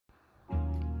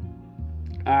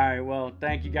All right, well,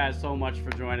 thank you guys so much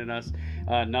for joining us.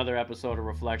 Another episode of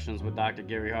Reflections with Dr.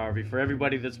 Gary Harvey. For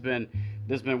everybody that's been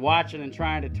watching and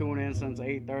trying to tune in since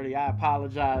 8:30, I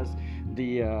apologize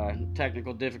the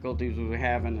technical difficulties we were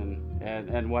having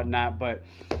and whatnot, but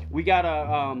we gotta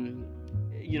I'm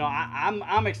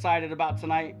excited about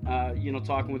tonight.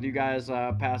 Talking with you guys,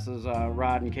 pastors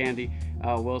Rod and Candy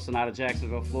Wilson out of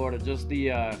Jacksonville, Florida. Just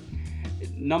the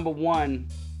number one,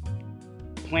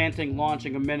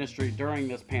 launching a ministry during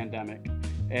this pandemic,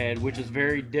 and which is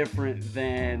very different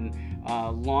than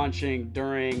launching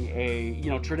during a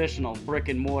traditional brick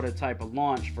and mortar type of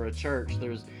launch for a church.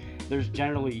 There's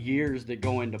generally years that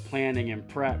go into planning and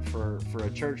prep for a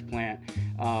church plant,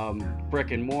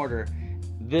 brick and mortar.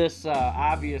 This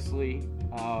obviously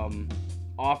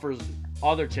offers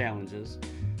other challenges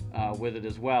with it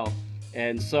as well.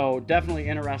 And so definitely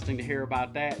interesting to hear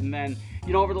about that. And then,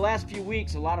 over the last few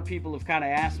weeks, a lot of people have kind of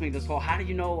asked me this whole, how do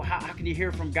you know, how can you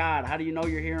hear from God? How do you know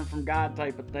you're hearing from God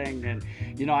type of thing? And,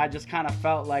 I just kind of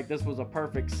felt like this was a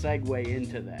perfect segue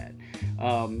into that.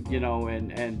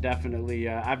 And definitely,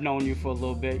 I've known you for a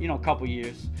little bit, a couple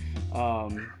years,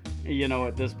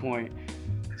 at this point.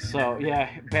 So yeah,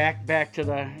 back to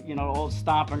the, old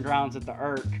stomping grounds at the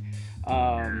Irk.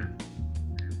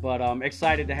 But I'm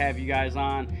excited to have you guys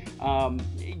on.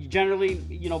 Generally,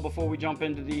 before we jump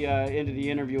into the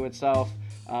interview itself,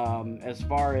 as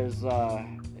far as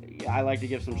I like to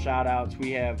give some shout outs.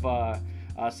 We have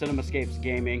Cinemascapes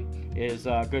Gaming is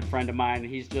a good friend of mine.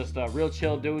 He's just a real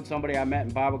chill dude, somebody I met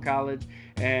in Bible college,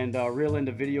 and real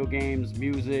into video games,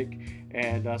 music,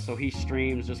 and so he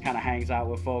streams, just kind of hangs out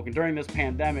with folk. And during this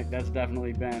pandemic, that's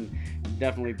definitely been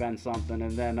something.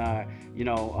 And then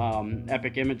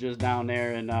Epic Images down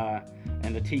there, and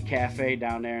the Tea Cafe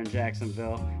down there in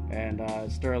Jacksonville, and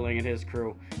Sterling and his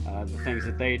crew, the things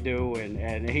that they do,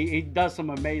 and he does some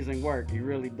amazing work. He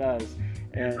really does.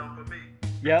 And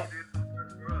yep.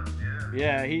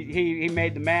 Yeah, he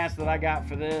made the mask that I got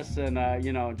for this, and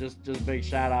just big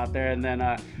shout out there. And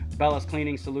then Bella's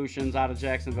Cleaning Solutions out of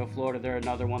Jacksonville, Florida, they're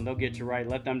another one. They'll get you right.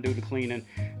 Let them do the cleaning,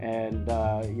 and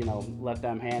let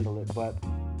them handle it. But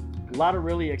a lot of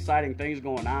really exciting things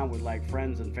going on with like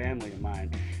friends and family of mine.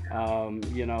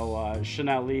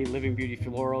 Chanel Lee, Living Beauty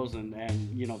Florals, and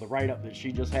the write-up that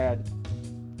she just had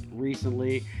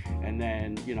recently. And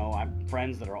then I have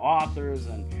friends that are authors,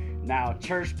 and now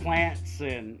church plants,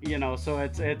 and so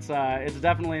it's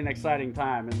definitely an exciting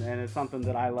time, and it's something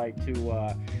that I like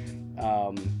to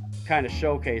kind of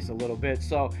showcase a little bit.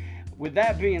 So with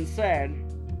that being said,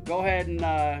 go ahead and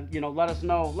let us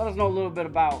know a little bit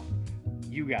about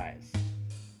you guys.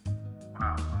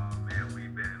 Wow, man,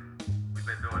 we've been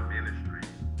doing ministry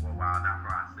for a while now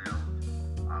for ourselves.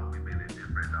 We've been in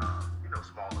different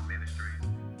smaller ministries,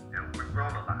 and we've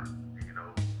grown a lot.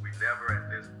 We never at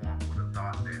this point would have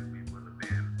thought that we would have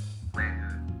been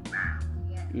planted now.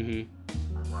 Yeah. Mm-hmm.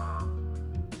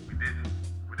 We didn't.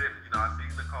 I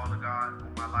seen the call of God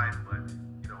on my life, but I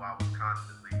was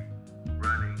constantly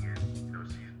running, and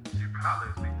she probably,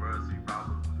 as big brother, she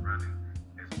probably was running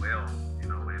as well.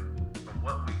 And from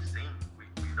what we've seen, we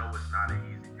know it's not an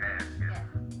easy task, and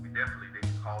we definitely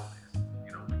didn't call this.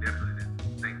 We definitely didn't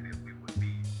think that we would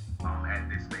be at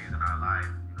this phase in our life,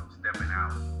 stepping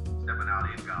out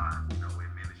in God, in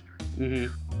ministry. Mm-hmm.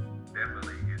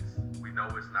 Definitely, we know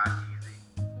it's not easy.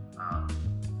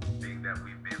 Being that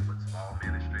we've been with small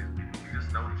ministries, we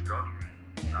just know the struggle.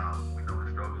 We know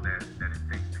the struggle that it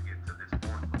takes to get to this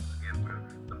point. Again, we're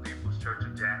the People's Church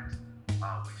of Jacks.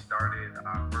 We started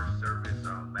our first service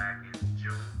back in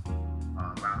June,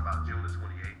 around about June the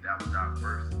 28th. That was our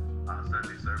first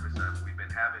Sunday service. We've been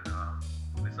having,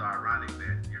 it's so ironic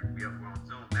that we're on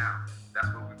Zoom now.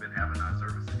 That's where we've been having our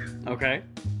services. Okay.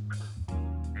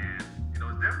 And, it's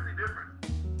definitely different.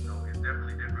 It's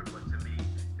definitely different, but to me,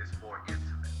 it's more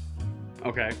intimate.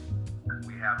 Okay.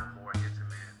 We have a more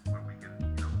intimate, where we can,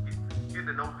 get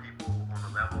to know people on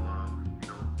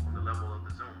the level of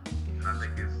the Zoom. And I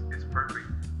think it's perfect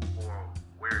for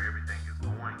where everything is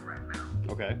going right now.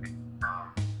 Okay. Me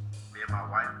and my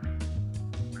wife,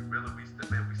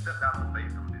 we stepped out on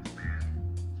faith on this, man.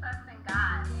 Trusting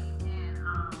God, amen.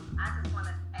 I just want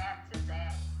to add to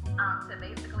that, to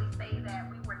basically say that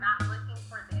we were not looking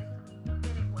for this. We knew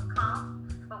that it would come,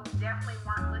 but we definitely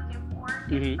weren't looking for it.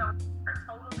 Mm-hmm. So we're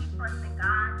totally trusting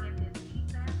God in this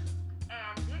season,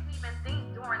 and didn't even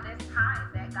think during this time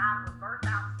that God would birth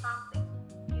out something,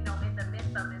 in the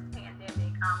midst of this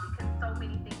pandemic, because so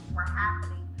many things were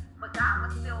happening. But God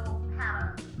was we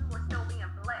were still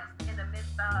being blessed in the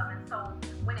midst of, and so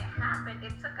when it happened,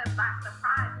 it took us by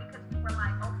surprise, because we were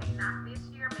like, okay, not this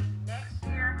year, maybe next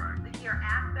year, the year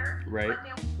after. Right. But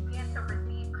then we began to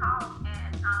receive calls,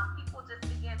 and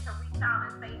began to reach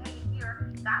out and say, hey,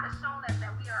 here, God has shown us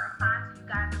that we are assigned to you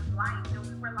guys' life. And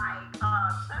we were like,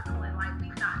 chuckling, like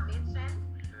we've not mentioned,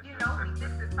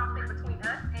 this is something between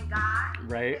us and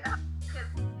God. Right. Because,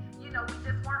 we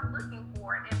just weren't looking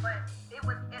for it. But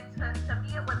to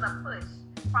me, it was a push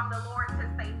from the Lord to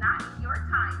say, not in your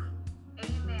timing,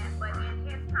 amen, but in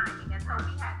his timing. And so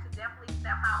we had to definitely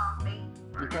step out on faith.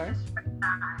 Okay.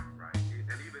 Right.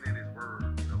 And even in his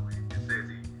word, it says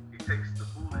he takes the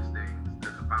foolish things to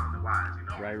confound the wise,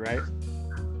 Right.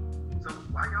 So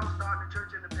why y'all starting the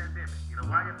church in the pandemic?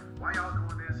 Why y'all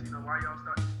doing this? Why y'all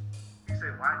starting? He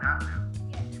said, why not now?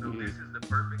 This is the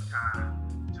perfect time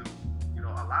to,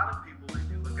 a lot of people, if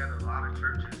you look at a lot of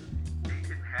churches,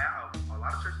 a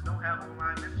lot of churches don't have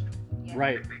online ministry. Yeah.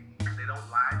 Right. They don't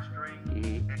live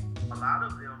stream. And a lot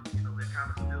of them, they're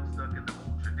kind of still stuck in the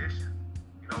old tradition,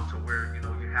 to where,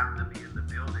 you have to be in the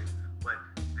building. But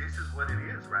this is what it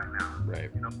is right now.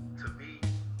 Right. To me,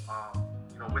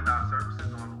 with our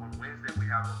services on Wednesday, we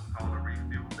have what we call a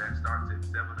refuel that starts at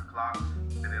 7 o'clock.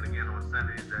 And then again on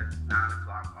Sundays, that's 9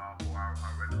 o'clock for our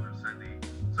regular Sunday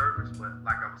service. But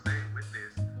like I was saying with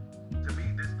this, to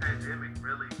me, this pandemic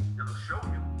really, it'll show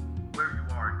you where you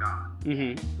are in God.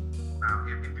 Mm-hmm. Now,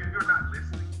 if you're not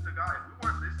listening to God, if we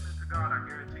weren't listening to God, I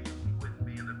guarantee you we wouldn't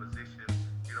be in the position,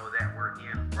 that we're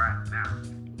in right now.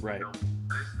 Right.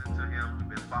 Listening to him, we've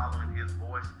been following his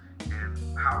voice,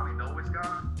 and how we know it's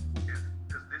God is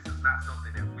because this is not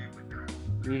something that we would do.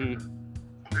 Mm-hmm.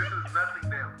 This is nothing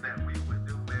that we would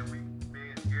do, man. Me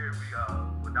and Gary,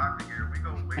 with Dr. Gary, we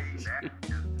go way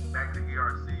back to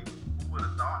ERC. Who would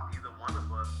have thought either one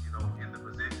of us, in the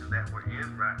position that we're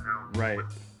in right now, Right.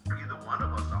 Either one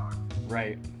of us are.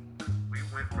 Right. We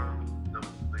went from the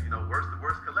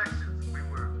worst collections. We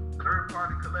were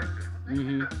third-party collectors.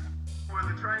 Mm-hmm. We're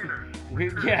the trainers.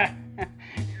 Yeah.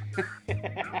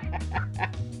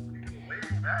 Way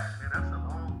back, man. That's a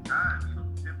long time.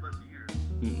 10 plus years.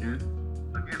 Mm-hmm.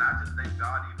 And again, I just thank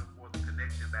God even for the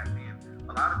connection back then.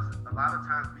 A lot of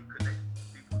times we connect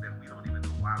with people that we don't even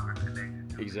know why we're connected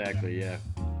to. Exactly. Yeah.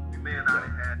 We may have not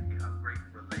had a great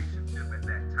relationship at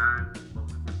that time, but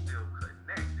we were still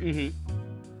connected. Mm-hmm.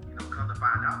 Come to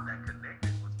find out that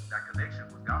connection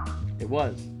was God. It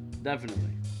was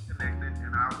definitely Connected,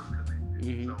 and I was connected.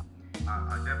 Mm-hmm. So I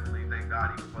definitely thank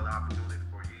God even for the opportunity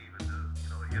for you even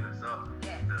to hit us up,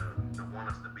 to want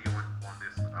us to be on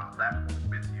this platform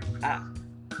with you because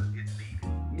it's needed.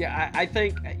 Yeah, I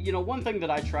think, one thing that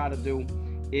I try to do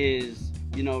is,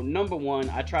 number one,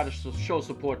 I try to show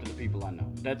support to the people I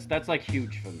know. That's like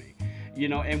huge for me.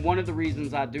 And one of the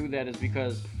reasons I do that is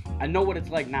because I know what it's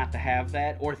like not to have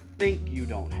that or think you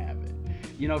don't have it.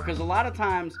 Because a lot of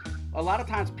times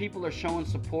people are showing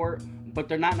support, but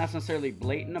they're not necessarily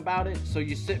blatant about it. So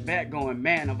you sit back going,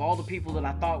 man, of all the people that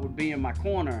I thought would be in my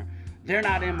corner, they're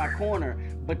not in my corner,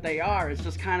 but they are. It's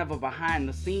just kind of a behind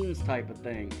the scenes type of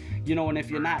thing. And if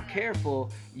you're not careful,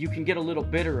 you can get a little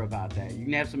bitter about that. You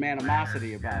can have some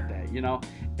animosity about that,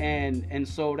 And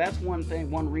so that's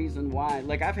one reason why,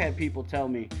 like I've had people tell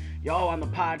me, yo, on the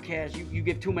podcast, you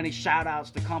give too many shout outs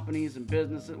to companies and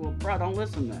businesses. Well, bro, don't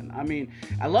listen then. I mean,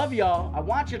 I love y'all. I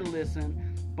want you to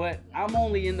listen, but I'm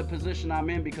only in the position I'm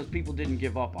in because people didn't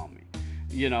give up on me,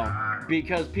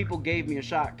 because people gave me a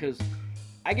shot. Because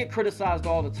I get criticized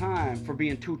all the time for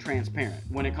being too transparent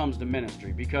when it comes to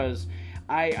ministry, because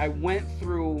I went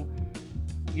through,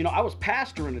 I was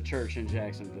pastoring a church in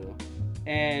Jacksonville,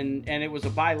 and it was a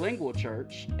bilingual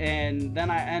church, and then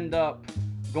I end up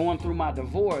going through my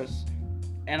divorce,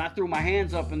 and I threw my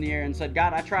hands up in the air and said,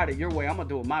 God, I tried it your way, I'm gonna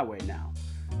do it my way now.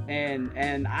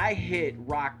 And I hit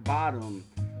rock bottom,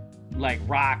 like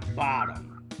rock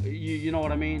bottom. You know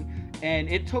what I mean? And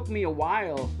it took me a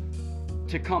while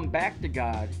to come back to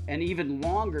God, and even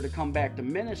longer to come back to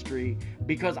ministry,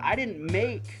 because I didn't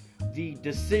make the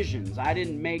decisions. I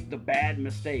didn't make the bad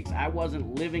mistakes. I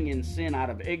wasn't living in sin out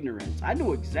of ignorance. I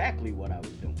knew exactly what I was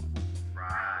doing.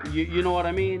 You know what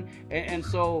I mean? And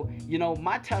so,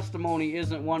 my testimony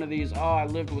isn't one of these, I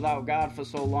lived without God for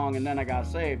so long and then I got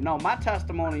saved. No, my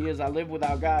testimony is I lived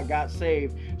without God, got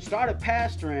saved, started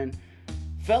pastoring,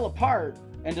 fell apart,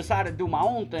 and decided to do my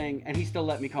own thing, and he still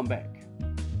let me come back.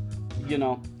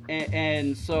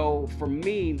 And so for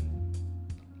me,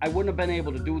 I wouldn't have been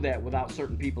able to do that without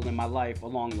certain people in my life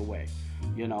along the way.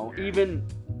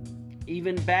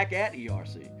 Even back at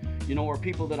ERC. Or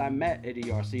people that I met at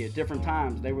ERC at different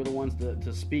times, they were the ones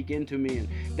to speak into me, and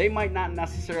they might not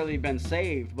necessarily have been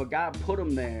saved, but God put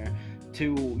them there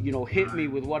to, hit me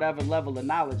with whatever level of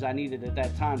knowledge I needed at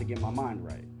that time to get my mind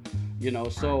right.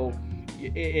 So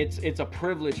it's a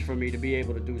privilege for me to be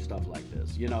able to do stuff like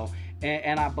this,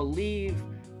 and I believe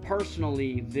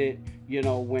personally that, You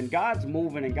know, when God's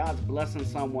moving and God's blessing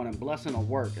someone and blessing a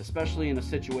work, especially in a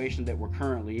situation that we're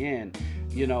currently in,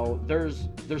 you know, there's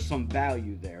some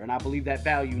value there. And I believe that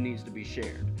value needs to be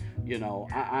shared. You know,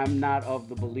 I'm not of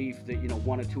the belief that, you know,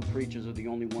 one or two preachers are the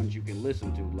only ones you can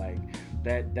listen to. Like,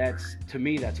 that's to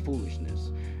me, that's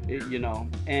foolishness. You know,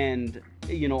 and,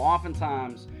 you know,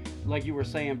 oftentimes, like you were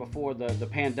saying before, the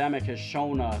pandemic has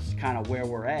shown us kind of where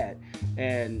we're at.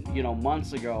 And, you know,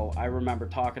 months ago, I remember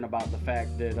talking about the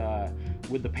fact that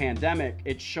with the pandemic,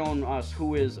 it's shown us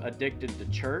who is addicted to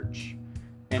church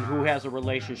and who has a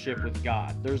relationship with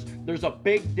God. There's a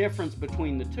big difference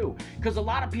between the two. Because a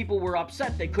lot of people were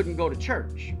upset they couldn't go to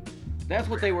church. That's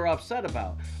what they were upset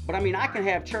about. But I mean, I can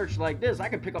have church like this. I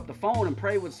can pick up the phone and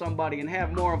pray with somebody and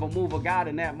have more of a move of God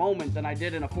in that moment than I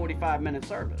did in a 45-minute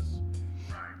service.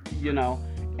 You know?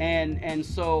 And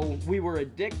so we were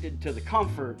addicted to the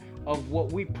comfort of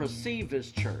what we perceive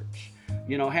as church.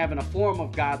 You know, having a form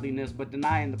of godliness but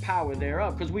denying the power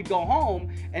thereof. Because we'd go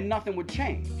home and nothing would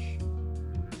change.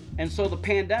 And so the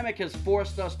pandemic has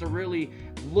forced us to really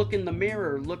look in the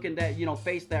mirror, look in that, you know,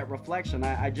 face that reflection.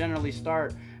 I generally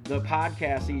start the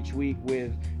podcast each week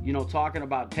with, you know, talking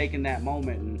about taking that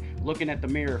moment and looking at the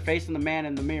mirror, facing the man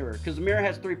in the mirror. Because the mirror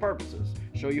has three purposes: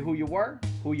 show you who you were,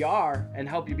 who you are, and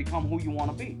help you become who you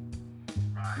want to be.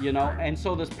 You know, and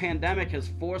so this pandemic has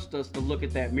forced us to look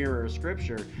at that mirror of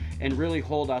scripture and really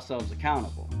hold ourselves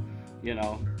accountable, you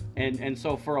know. And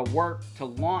so for a work to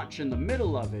launch in the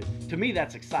middle of it, to me,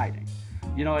 that's exciting,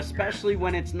 you know, especially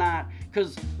when it's not,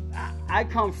 because I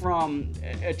come from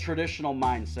a traditional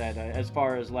mindset as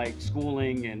far as like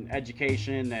schooling and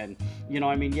education. And, you know,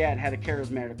 I mean, yeah, it had a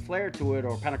charismatic flair to it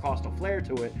or Pentecostal flair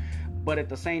to it. But at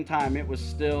the same time, it was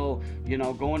still, you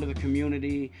know, go into the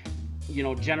community, you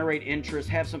know, generate interest,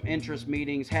 have some interest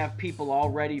meetings, have people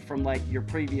already from like your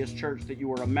previous church that you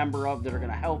were a member of that are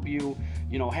going to help you,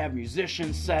 you know, have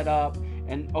musicians set up,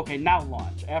 and okay, now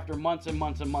launch after months and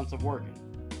months and months of working.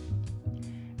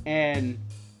 And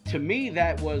to me,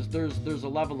 that was, there's a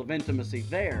level of intimacy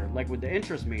there, like with the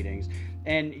interest meetings.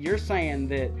 And you're saying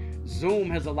that Zoom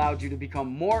has allowed you to become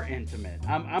more intimate.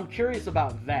 I'm curious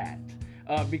about that.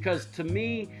 Because to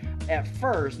me, at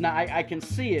first, now I can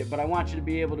see it, but I want you to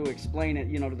be able to explain it,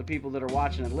 you know, to the people that are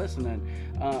watching and listening.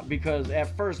 Because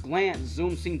at first glance,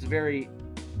 Zoom seems very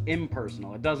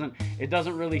impersonal. It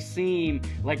doesn't really seem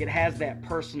like it has that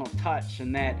personal touch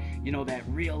and that, you know, that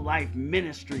real life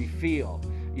ministry feel.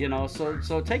 You know,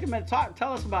 so take a minute,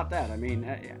 tell us about that. I mean,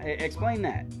 explain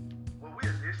that. Well, we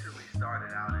initially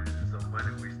started out, and so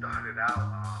when we started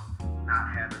out, not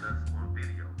having us on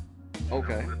video.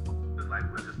 Okay.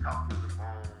 We'll just talk through the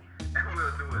phone, and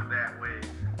we'll do it that way.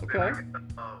 Okay. Then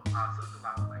our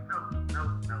sister-in-law was like,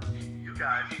 no, you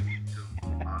guys need to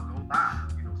go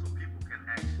live, you know, so people can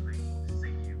actually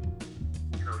see you.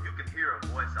 You know, you can hear a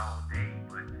voice all day,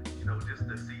 but, you know, just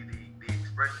to see the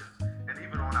expressions. And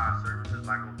even on our services,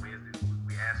 like on Wednesdays,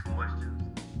 we ask questions,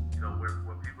 you know, where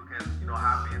people can, you know,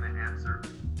 hop in and answer.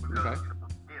 Because, okay. You know,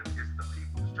 again, it's the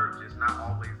people's church. It's not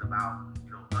always about,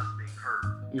 you know, us being heard.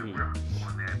 Mm-hmm. We're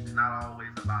on that. It's not always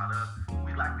about us.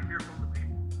 We like to hear from the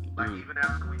people. Like, even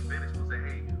after we finish, we'll say,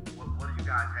 hey, what do you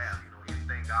guys have? You know,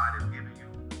 anything God has given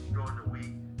you during the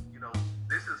week. You know,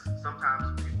 this is,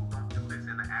 sometimes people don't do this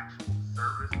in the actual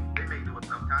service. They may do it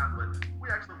sometimes, but we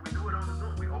do it on the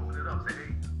Zoom. We open it up, say,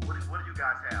 hey, what do you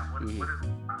guys have? What is God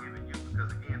giving you?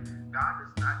 Because again, God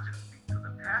does not just speak to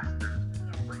the pastors,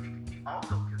 but he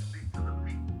also can speak to the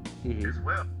people as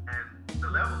well. And the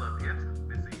level of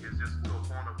intimacy is just to a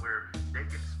point of where they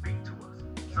can speak to us.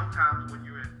 Sometimes when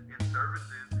you're in services,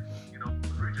 you know, the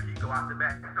preacher, he go out the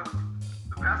back. The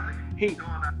pastor,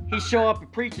 he show up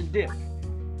and preach and dip.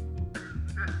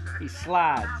 He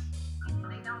slides.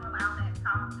 They don't allow that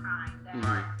talk time,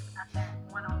 that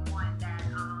one-on-one, that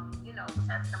you know,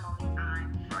 testimony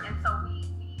time. Right. And so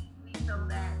we feel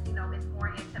that, you know, it's more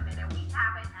intimate, and we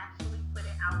haven't actually put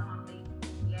it out on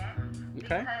Facebook yet.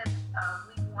 Okay. Because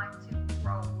we want to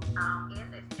grow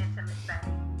in this intimate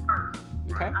setting first.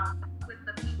 Okay. With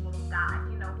the people of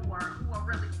God, you know, who are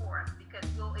really for us, because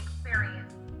we'll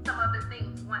experience some other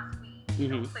things once we you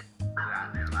know, put it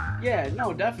out there. Yeah,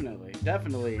 no, definitely.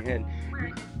 And we're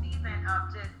in this season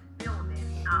of just building,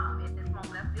 in this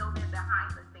moment of building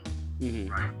behind the scenes.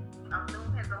 Mm-hmm. Right?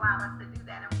 Zoom has allowed us to do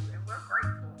that, and we're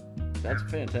grateful. That's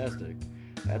fantastic.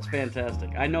 That's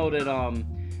fantastic. I know that,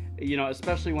 you know,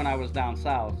 especially when I was down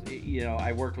south, you know,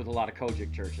 I worked with a lot of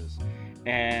Kojic churches,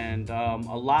 and a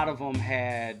lot of them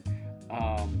had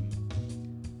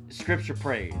scripture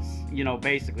praise, you know,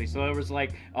 basically. So it was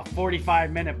like a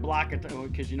 45-minute block,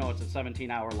 because, you know, it's a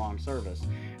 17-hour long service.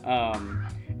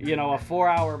 You know, a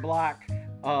 4-hour block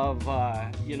of,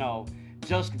 you know,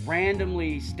 just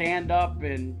randomly stand up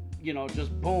and, you know, just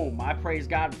boom, I praise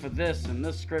God for this and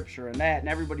this scripture and that, and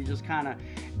everybody just kind of,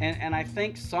 and I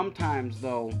think sometimes,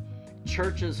 though,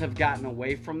 churches have gotten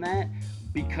away from that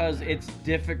because it's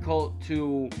difficult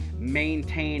to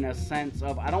maintain a sense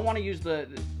of, I don't want to use the,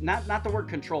 not the word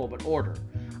control, but order.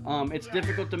 It's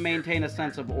difficult to maintain a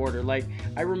sense of order. Like,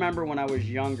 I remember when I was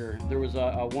younger, there was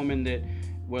a woman that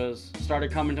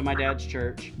started coming to my dad's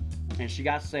church, and she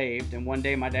got saved. And one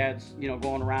day my dad's, you know,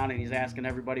 going around and he's asking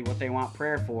everybody what they want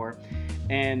prayer for.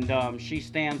 And she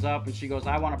stands up and she goes,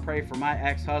 I want to pray for my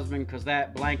ex-husband because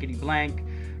that blankety blank,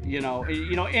 you know,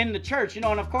 in the church, you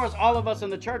know. And of course, all of us in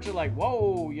the church are like,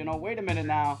 whoa, you know, wait a minute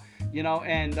now, you know.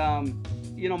 And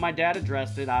you know, my dad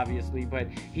addressed it, obviously, but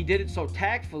he did it so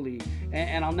tactfully,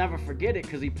 and I'll never forget it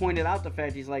because he pointed out the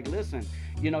fact, he's like, listen,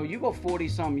 you know, you go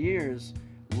 40-some years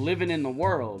living in the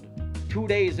world, 2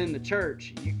 days in the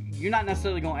church, you're not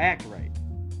necessarily going to act right,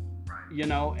 you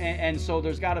know, and so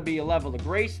there's got to be a level of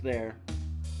grace there,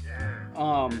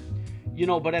 you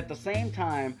know, but at the same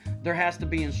time, there has to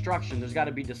be instruction, there's got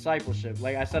to be discipleship.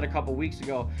 Like I said a couple weeks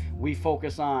ago, we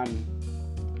focus on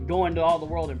going to all the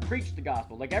world and preach the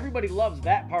gospel. Like, everybody loves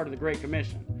that part of the Great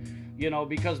Commission, you know,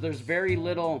 because there's very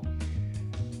little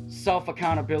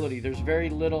self-accountability. There's very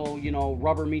little, you know,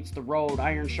 rubber meets the road,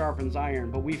 iron sharpens iron,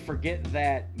 but we forget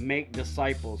that make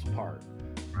disciples part.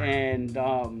 And,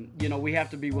 you know, we have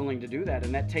to be willing to do that,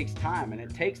 and that takes time, and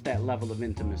it takes that level of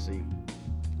intimacy,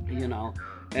 you know,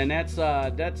 and that's,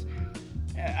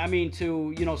 I mean,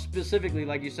 to, you know, specifically,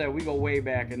 like you said, we go way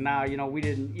back, and now, you know, we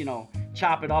didn't, you know,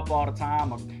 chop it up all the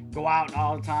time or go out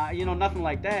all the time, you know, nothing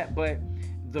like that. But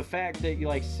the fact that you're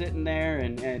like sitting there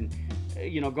and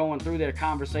you know, going through the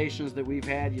conversations that we've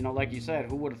had, you know, like you said,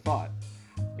 who would have thought,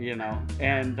 you know,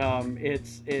 and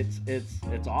it's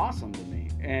awesome to me.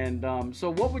 And so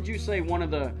what would you say one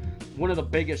of the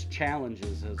biggest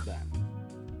challenges has been?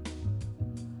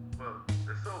 Well,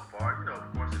 so far, you know,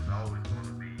 of course, it's always going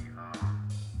to be,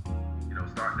 you know,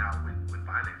 starting out with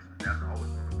finances. That's always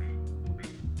going to be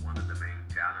one of the main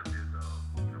challenges of,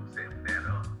 you know, setting that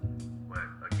up. But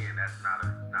again, that's not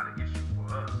an issue for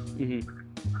us. Mm-hmm. Because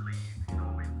I believe, you know,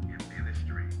 in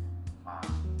ministry,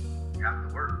 you have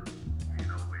to work. You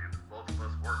know, and both of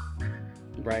us work.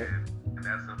 Right. And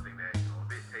that's something that, you know,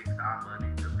 if it takes our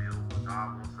money to build what God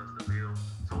wants us to build,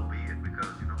 so be it.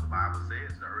 Because, you know, the Bible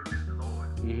says the earth is the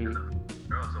Lord's. Mm-hmm. And the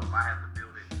earth, so if I have to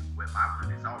build it with my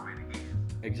money, it's already His.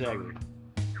 Exactly. So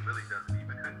it really doesn't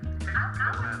even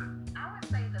I would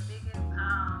say the biggest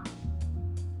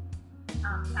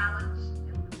challenge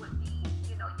would be,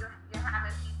 you know, you're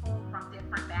having people from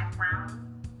different backgrounds,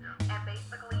 and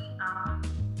basically,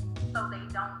 so they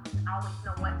don't always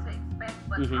know what to expect,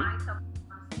 but trying to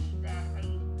see that,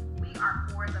 hey, we are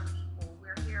for the people.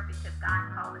 We're here because God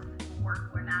called us to do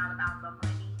work. We're not about the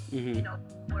money. You know,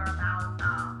 we're about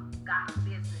God's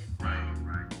business,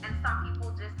 and some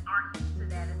people just aren't used to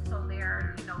that, and so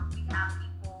they're, you know, we have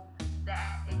people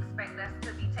that expect us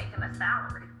to be taking a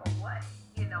salary for what?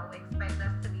 You know, expect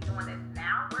us to be doing this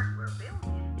now. We're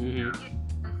building.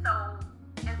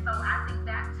 And so I think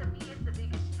that to me is the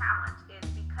biggest challenge, is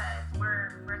because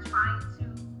we're trying to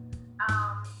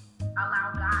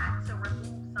allow God to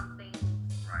remove some things,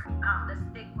 the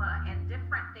stigma and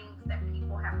different things that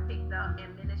people have picked up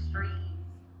in ministries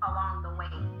along the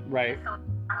way. Right. And so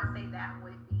I would say that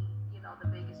would be, you know, the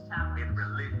biggest challenge. in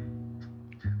religion.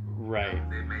 Right.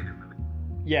 They made it religion.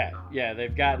 Yeah,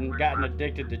 they've gotten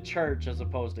addicted to church as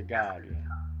opposed to God.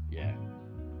 Yeah.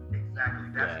 Exactly.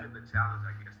 That's been the challenge,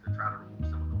 I guess, to try to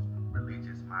remove some of those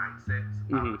religious mindsets.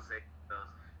 I would say, because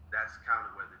that's kind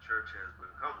of where the church has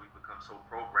become. We've become so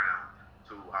programmed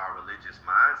to our religious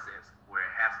mindsets where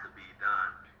it has to be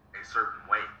done a certain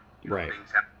way. You know,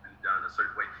 things have to be done a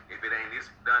certain way. If it ain't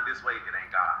done this way, it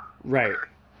ain't God. Right.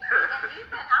 And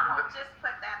even, I won't just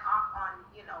put that off on,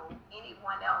 you know,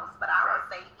 anyone else, but I would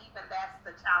say even that's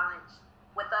the challenge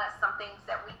with us, some things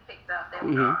that we picked up that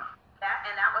we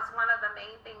that was one of the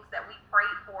main things that we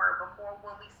prayed for before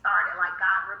when we started. Like,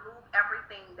 God, remove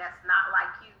everything that's not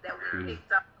like you that we picked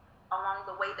up along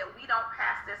the way, that we don't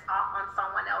pass this off on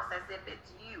someone else as if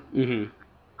it's you. And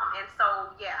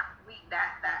so,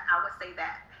 that I would say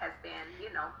that has been,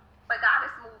 you know, but God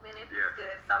is moving, and He's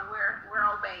good, so we're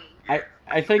obeying.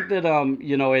 I think that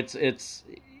you know, it's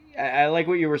I like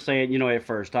what you were saying, you know, at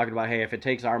first, talking about, hey, if it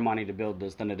takes our money to build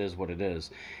this, then it is what it is.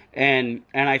 And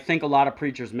I think a lot of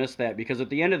preachers miss that, because at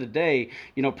the end of the day,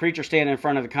 you know, preachers standing in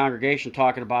front of the congregation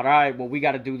talking about, all right, well, we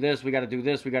got to do this, we got to do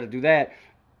this, we got to do that.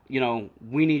 You know,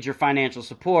 we need your financial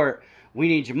support. We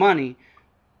need your money.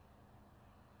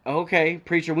 Okay,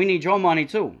 preacher, we need your money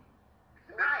too.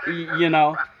 You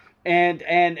know,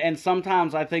 And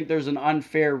sometimes I think there's an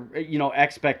unfair,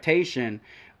 expectation,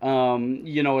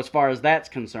 as far as that's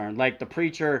concerned. Like the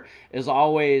preacher is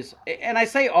always, and I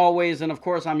say always, and of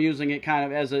course I'm using it kind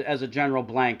of as a general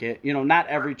blanket. Not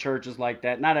every church is like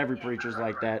that, not every preacher is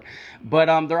like that,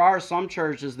 but there are some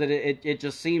churches that it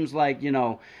just seems like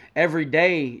every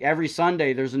day, every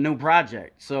Sunday, there's a new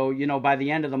project. So, by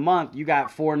the end of the month, you got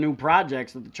 4 new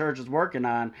projects that the church is working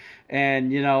on.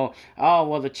 And, oh,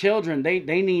 well, the children,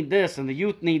 they need this, and the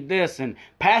youth need this, and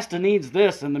pastor needs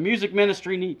this, and the music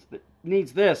ministry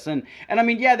needs this. And I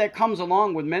mean, yeah, that comes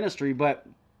along with ministry, but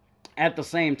at the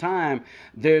same time,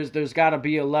 there's got to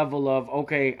be a level of,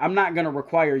 okay, I'm not going to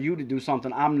require you to do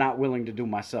something I'm not willing to do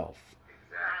myself.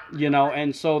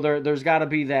 And so there's got to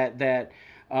be that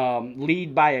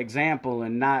lead by example,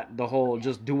 and not the whole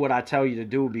just do what I tell you to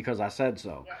do because I said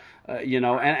so.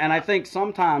 And I think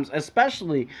sometimes,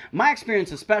 especially, my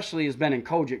experience especially has been in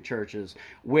Kojic churches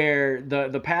where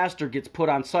the pastor gets put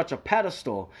on such a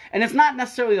pedestal, and it's not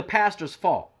necessarily the pastor's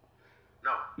fault.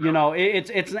 No.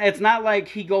 It's not like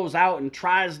he goes out and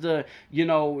tries to,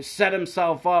 set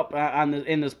himself up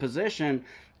in this position.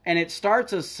 And it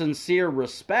starts as sincere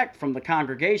respect from the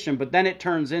congregation, but then it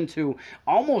turns into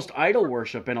almost idol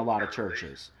worship in a lot of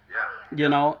churches.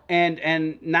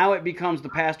 And now it becomes the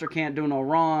pastor can't do no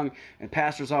wrong, and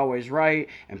pastor's always right,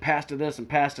 and pastor this and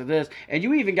pastor this. And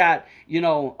you even got,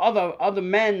 other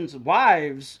men's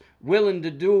wives willing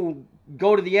to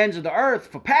go to the ends of the earth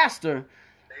for pastor,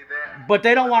 but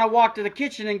they don't want to walk to the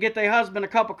kitchen and get their husband a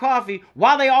cup of coffee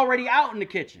while they already out in the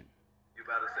kitchen. You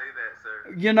better say that,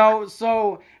 sir.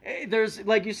 So there's,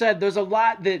 like you said, there's a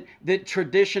lot that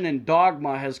tradition and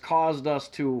dogma has caused us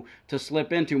to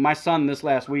slip into. My son this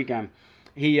last weekend,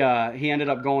 he ended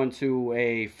up going to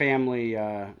a family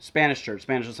Spanish church,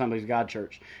 Spanish Assemblies of God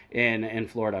church in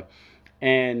Florida,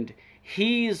 and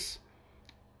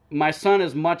my son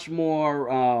is much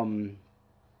more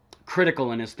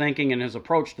critical in his thinking and his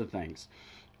approach to things,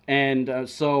 and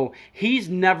so he's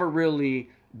never really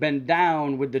been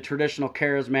down with the traditional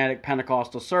charismatic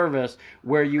Pentecostal service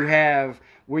where you have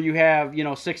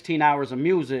 16 hours of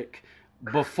music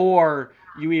before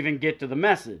you even get to the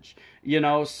message,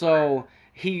 so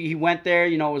he went there,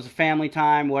 it was a family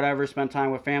time, whatever, spent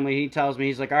time with family. He tells me,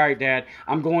 he's like, all right, Dad,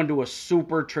 I'm going to a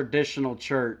super traditional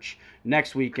church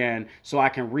next weekend so I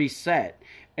can reset.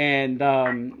 And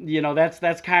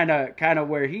that's kind of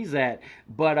where he's at,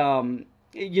 but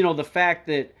the fact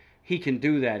that he can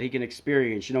do that, he can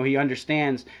experience, he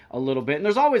understands a little bit. And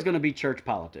there's always going to be church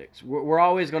politics. We're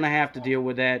always going to have to deal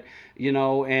with that,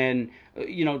 and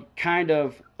kind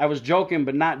of, I was joking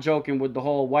but not joking with the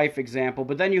whole wife example,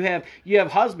 but then you have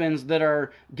husbands that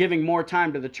are giving more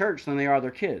time to the church than they are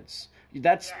their kids.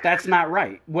 That's not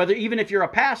right. Even if you're a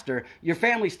pastor, your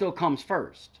family still comes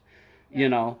first,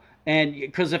 And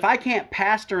because if I can't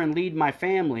pastor and lead my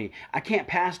family, I can't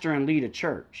pastor and lead a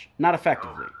church, not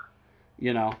effectively,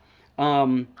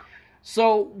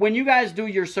 So when you guys do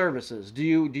your services, do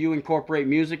you incorporate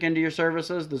music into your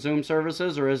services, the Zoom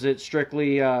services, or is it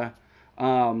strictly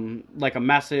like a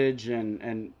message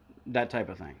and that type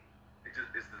of thing? It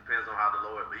depends on how the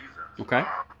Lord leads us. Okay.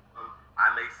 I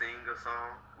may sing a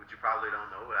song, which you probably don't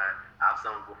know. I've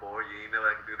sung before. You ain't know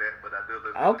I can do that, but I do.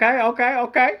 Okay.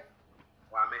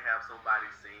 Or I may have somebody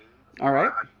sing. All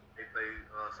right. They play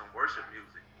some worship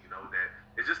music. That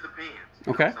it just depends.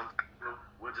 Okay. Sometimes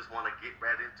we'll just want to get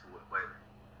right into it, but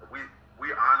we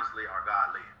honestly are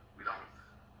God led. We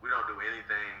don't do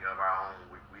anything of our own.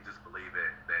 We just believe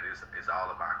that it's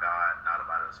all about God, not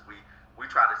about us. We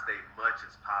try to stay much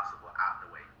as possible out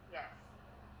the way. Yes.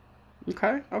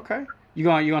 Okay. You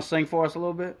gonna sing for us a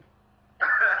little bit?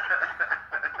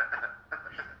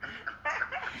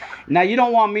 Now you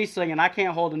don't want me singing. I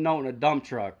can't hold a note in a dump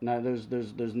truck. No,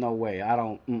 there's no way. I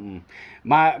don't.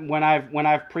 When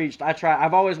I've preached,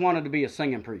 I've always wanted to be a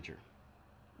singing preacher,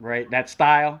 right? That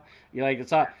style.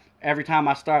 Every time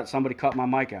I start, somebody cut my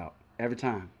mic out every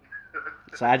time.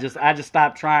 So I just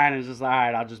stopped trying and it's just all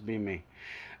right. I'll just be me.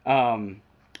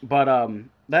 But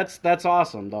that's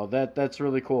awesome though. That's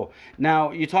really cool.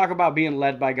 Now you talk about being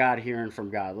led by God, hearing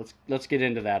from God. Let's get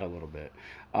into that a little bit.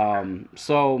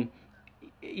 So.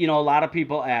 A lot of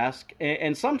people ask,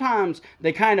 and sometimes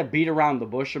they kind of beat around the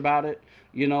bush about it,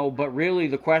 but really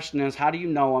the question is, how do you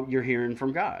know you're hearing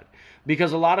from God?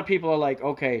 Because a lot of people are like,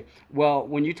 okay, well,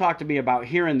 when you talk to me about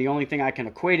hearing, the only thing I can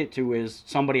equate it to is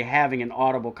somebody having an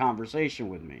audible conversation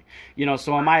with me.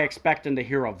 So am I expecting to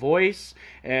hear a voice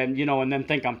and then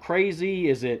think I'm crazy?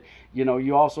 Is it,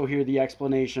 you also hear the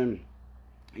explanation,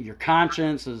 your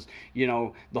conscience is,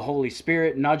 the Holy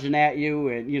Spirit nudging at you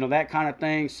and, that kind of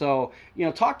thing. So,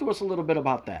 talk to us a little bit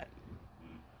about that.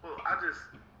 Well, just,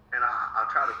 and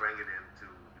I'll try to bring it into,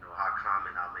 how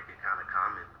common, I'll make it kind of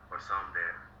common for some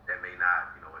that may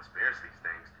not, experience these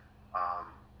things.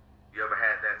 You ever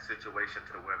had that situation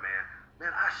to where,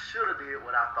 man, I should have did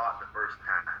what I thought the first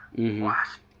time. Mm-hmm. Or I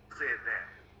should have said that.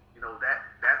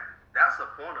 That's a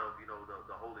point of,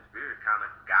 the Holy Spirit kind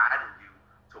of guiding you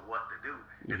to what to do.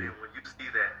 Mm-hmm. And then when you see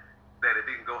that it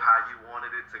didn't go how you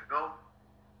wanted it to go,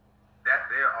 that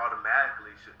there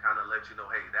automatically should kind of let you know,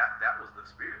 hey, that was the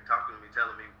Spirit talking to me,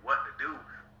 telling me what to do.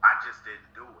 I just didn't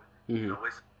do it. Mm-hmm.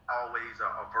 It's always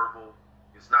a verbal.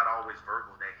 It's not always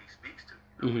verbal that He speaks to you.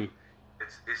 Mm-hmm.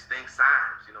 It's things,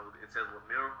 signs. It says with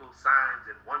miracles, signs,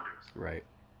 and wonders. Right.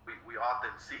 We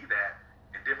often see that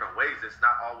in different ways. It's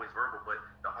not always verbal, but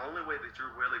the only way that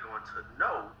you're really going to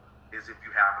know is if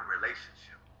you have a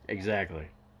relationship. Exactly.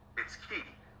 It's key.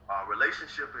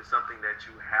 Relationship is something that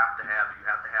you have to have. You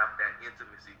have to have that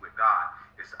intimacy with God.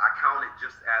 I count it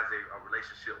just as a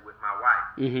relationship with my wife.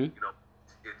 Mm-hmm.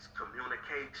 It's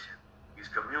communication. He's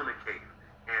communicating.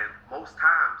 And most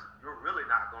times, you're really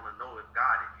not going to know if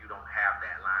God if you don't have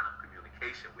that line of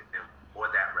communication with Him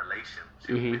or that relationship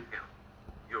Mm-hmm. with Him.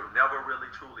 You'll never really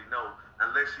truly know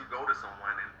unless you go to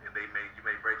someone and you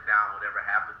may break down whatever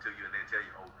happened to you and they tell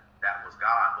you, oh, that was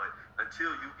God. But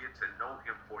until you get to know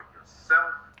Him for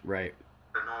yourself, right,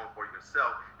 to know Him for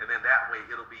yourself, and then that way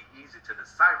it'll be easy to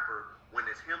decipher when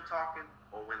it's Him talking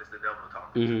or when it's the devil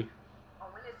talking. Mm-hmm.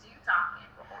 Or when it's you talking.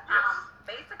 Yes.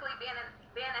 Basically, being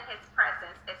in His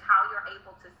presence is how you're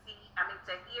able to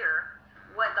to hear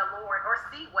what the Lord, or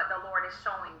see what the Lord is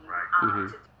showing you, Right. Mm-hmm.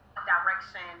 to what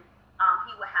direction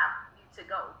He would have you to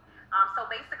go. So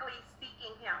basically,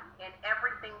 seeking Him in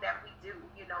everything that we do,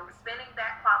 spending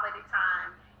that quality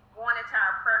time, going into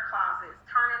our prayer closets,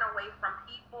 turning away from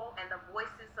people and the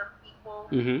voices of people,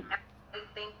 Mm-hmm. and they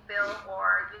think, feel,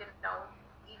 or even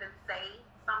say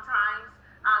sometimes.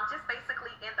 Just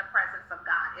basically in the presence of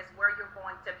God is where you're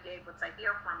going to be able to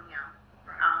hear from Him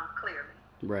clearly.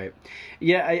 Right.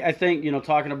 Yeah, I think,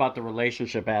 talking about the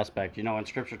relationship aspect, and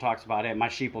Scripture talks about it, my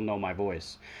sheep will know my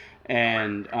voice.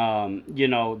 And,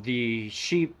 the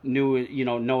sheep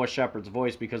know a shepherd's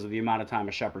voice because of the amount of time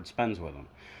a shepherd spends with them.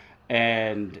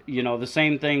 And, the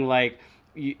same thing like,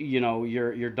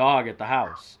 your dog at the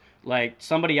house. Like,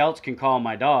 somebody else can call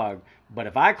my dog, but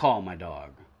if I call my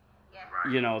dog,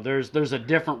 there's a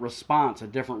different response, a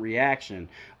different reaction.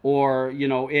 Or,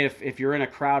 if you're in a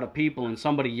crowd of people and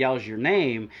somebody yells your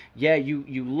name,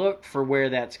 you look for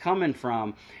where that's coming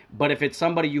from. But if it's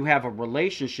somebody you have a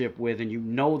relationship with and you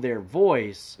know their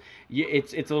voice,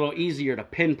 it's a little easier to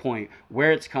pinpoint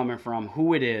where it's coming from,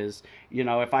 who it is.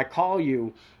 If I call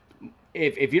you,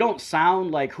 if you don't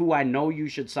sound like who I know you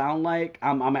should sound like,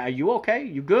 are you okay?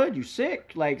 You good? You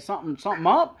sick? Like something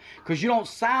up? Because you don't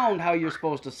sound how you're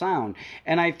supposed to sound.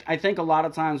 And I think a lot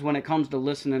of times when it comes to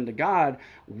listening to God,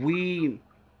 we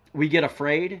get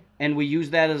afraid and we use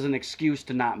that as an excuse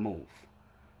to not move.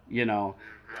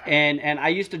 And I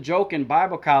used to joke in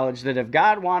Bible college that if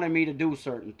God wanted me to do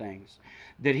certain things,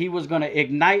 that He was going to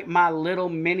ignite my little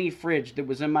mini fridge that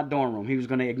was in my dorm room. He was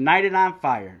going to ignite it on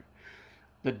fire.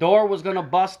 The door was going to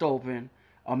bust open.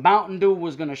 A Mountain Dew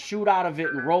was going to shoot out of it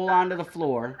and roll onto the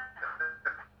floor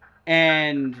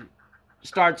and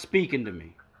start speaking to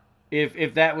me.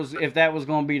 If that was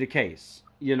going to be the case,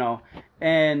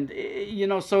 And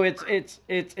so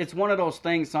it's one of those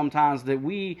things sometimes that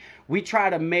we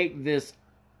try to make this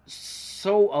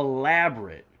so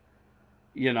elaborate,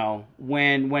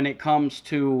 when it comes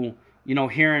to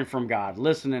hearing from God,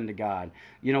 listening to God.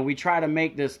 We try to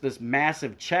make this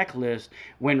massive checklist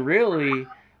when really,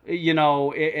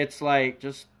 it's like,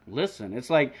 just listen. It's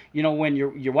like, when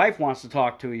your wife wants to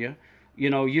talk to you,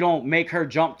 you don't make her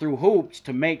jump through hoops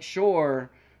to make sure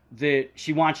that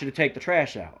she wants you to take the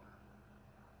trash out.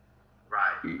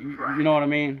 Right. You know what I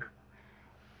mean?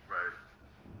 Right.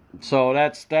 So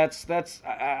that's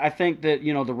I think that,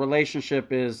 the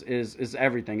relationship is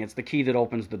everything. It's the key that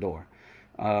opens the door.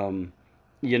 And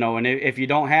if you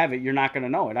don't have it, you're not going to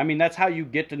know it. I mean, that's how you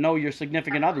get to know your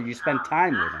significant other. You spend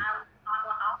time with them. I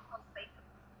will also say,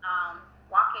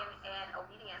 walking in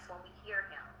obedience when we hear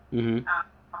Him. Mm-hmm.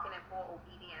 Walking in full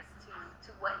obedience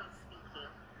to what He's speaking.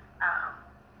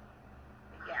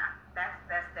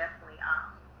 That's definitely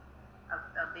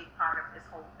a big part of this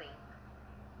whole thing.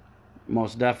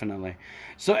 Most definitely.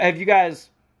 So have you guys,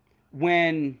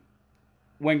 when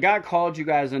God called you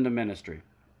guys into ministry,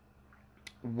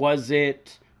 was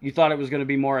it, you thought it was going to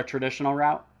be more a traditional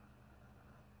route?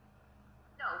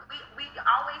 No, we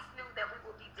always knew that we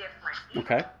would be different.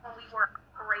 Okay. When we were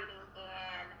operating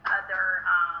in other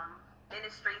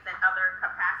ministries and other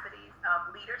capacities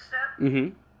of leadership, Mm-hmm.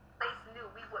 we always knew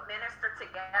we would minister to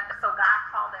together. So God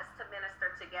called us to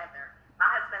minister together. My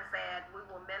husband said we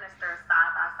will minister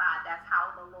side by side. That's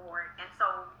how the Lord. And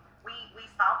so we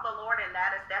sought the Lord, and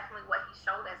that is definitely what He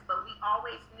showed us. But we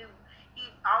always knew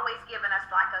He's always given us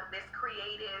like this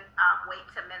creative way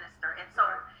to minister. And so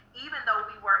even though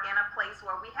we were in a place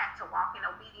where we had to walk in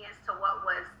obedience to what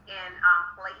was in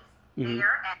place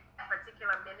there at that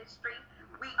particular ministry,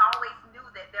 we always knew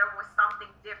that there was something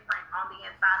different on the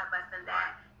inside of us, and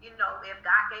that, you know, if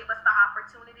God gave us the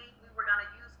opportunity, we were going to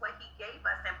use what He gave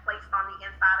us and placed on the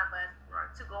inside of us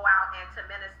to go out and to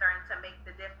minister and to make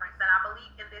the difference. And I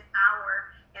believe in this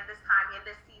hour, in this time, in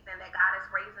this season, that God is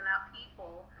raising up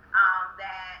people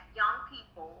that young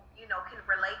people, you know, can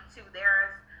relate to.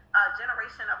 There's a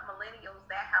generation of millennials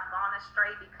that have gone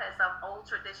astray because of old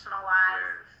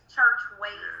traditionalized church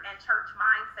ways and church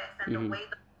mindsets, and the way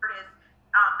the word is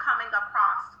coming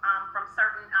across from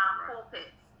certain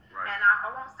pulpits. And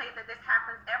I won't say that this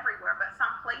happens everywhere, but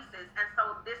some places. And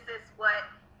so this is what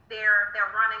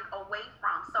they're running away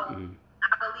from. So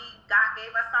I believe God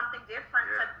gave us something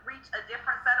different to reach a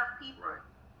different set of people.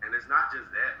 And it's not just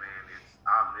that, man. It's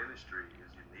our ministry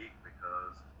is unique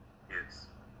because it's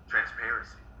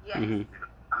transparency. Yes. You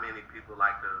know, how many people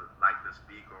like to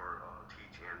speak or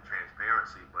teach in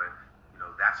transparency, but you know,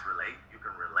 that's relate. You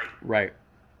can relate. Right.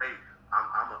 Hey,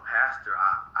 I'm a pastor.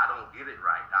 I don't get it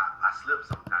right. I slip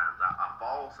sometimes. I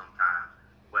fall sometimes.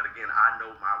 But again, I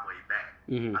know my way back.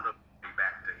 I know my way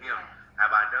back to Him. Have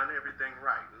I done everything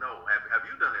right? No. Have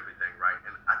you done everything right?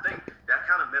 And I think that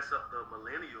kind of mess up the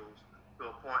millennials to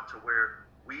a point to where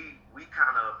we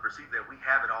kind of perceive that we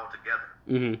have it all together.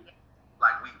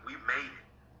 Like we made it.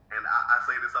 And I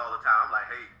say this all the time. I'm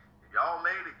like, hey, if y'all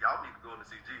made it, y'all need to go in to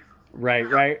see Jesus. Right.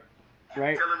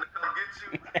 Tell Him to come get you.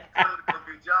 Tell Him to come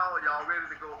get y'all. Y'all ready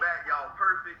to go back? Y'all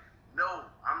perfect? No,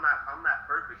 I'm not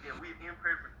perfect. And we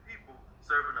imperfect people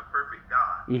serving a perfect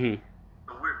God.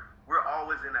 So we're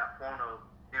always in that point of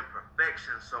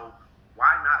imperfection. So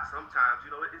why not sometimes?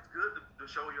 You know, it's good to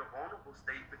show your vulnerable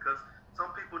state, because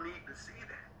some people need to see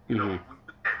that. You know,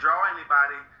 we can't draw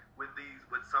anybody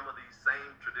with some of these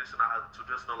same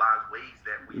traditionalized ways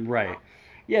that we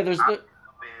Yeah, there's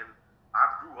I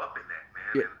grew up in that,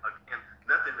 man. And again,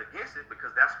 nothing against it,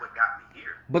 because that's what got me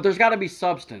here. But there's got to be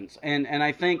substance, and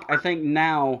I think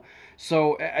now.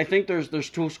 So I think there's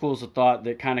two schools of thought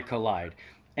that kind of collide,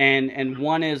 and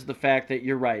one is the fact that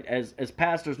you're right. As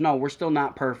pastors, no, we're still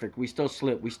not perfect. We still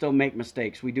slip. We still make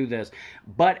mistakes. We do this,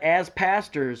 but as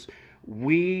pastors,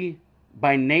 we,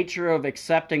 by nature of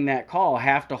accepting that call,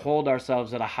 have to hold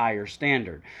ourselves at a higher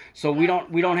standard. So we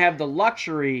don't have the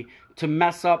luxury to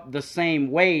mess up the same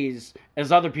ways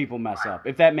as other people mess up,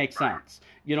 if that makes sense.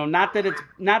 You know, not that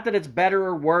it's better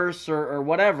or worse or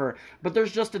whatever, but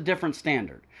there's just a different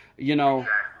standard. You know,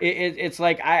 it's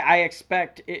like I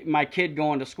expect my kid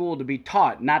going to school to be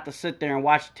taught not to sit there and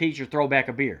watch the teacher throw back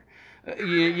a beer.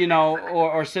 You know,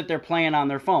 or sit there playing on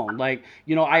their phone. Like,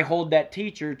 you know, I hold that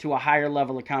teacher to a higher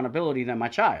level of accountability than my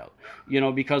child, you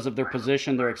know, because of their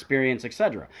position, their experience,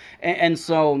 etc. And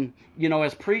so, you know,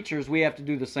 as preachers, we have to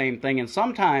do the same thing. And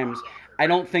sometimes I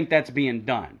don't think that's being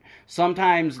done.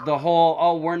 Sometimes the whole,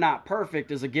 oh, we're not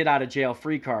perfect is a get out of jail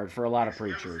free card for a lot of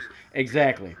preachers.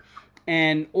 Exactly.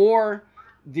 And, or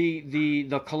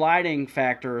the colliding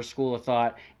factor or school of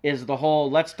thought is the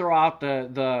whole, let's throw out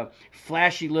the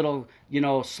flashy little, you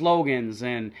know, slogans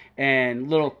and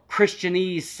little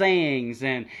Christianese sayings,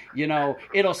 and, you know,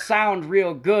 it'll sound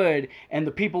real good, and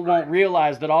the people won't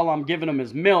realize that all I'm giving them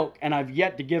is milk, and I've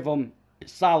yet to give them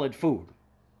solid food.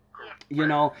 You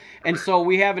know, and so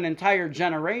we have an entire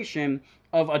generation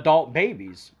of adult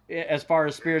babies as far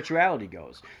as spirituality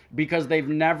goes, because they've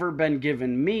never been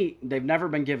given meat, they've never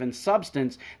been given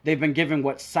substance, they've been given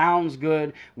what sounds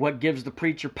good, what gives the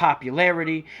preacher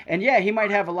popularity. And yeah, he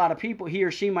might have a lot of people, he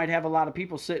or she might have a lot of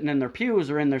people sitting in their pews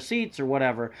or in their seats or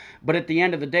whatever, but at the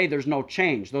end of the day, there's no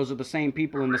change. Those are the same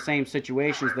people in the same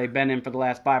situations they've been in for the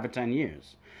last 5 or 10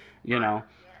 years, you know.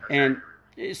 And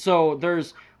so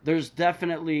there's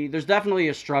definitely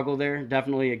a struggle there,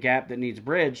 definitely a gap that needs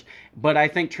bridged, but I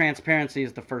think transparency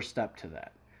is the first step to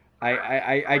that.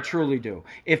 I truly do.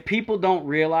 If people don't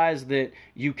realize that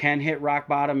you can hit rock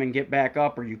bottom and get back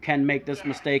up, or you can make this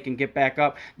mistake and get back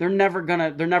up, they're never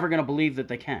gonna believe that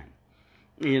they can,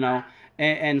 you know.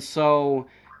 And so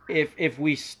if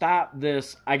we stop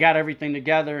this, I got everything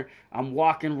together, I'm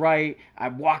walking right,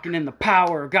 I'm walking in the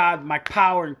power of God, my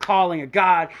power and calling of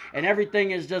God, and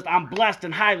everything is just, I'm blessed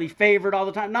and highly favored all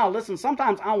the time. No, listen,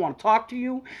 sometimes I don't want to talk to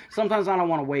you. Sometimes I don't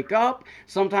want to wake up.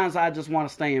 Sometimes I just want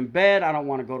to stay in bed. I don't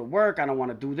want to go to work. I don't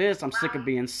want to do this. I'm sick of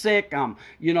being sick. I'm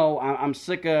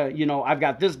sick of, I've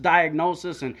got this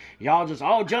diagnosis, and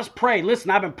y'all just pray.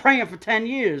 Listen, I've been praying for 10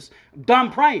 years. I'm done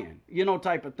praying,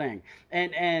 type of thing.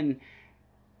 And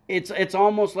it's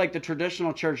almost like the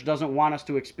traditional church doesn't want us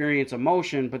to experience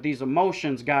emotion, but these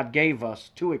emotions God gave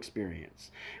us to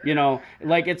experience.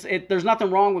 Like there's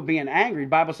nothing wrong with being angry. The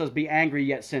Bible says, be angry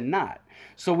yet sin not.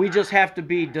 So we just have to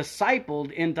be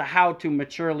discipled into how to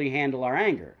maturely handle our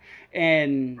anger.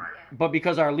 But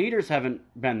because our leaders haven't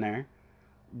been there,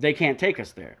 they can't take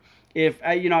us there.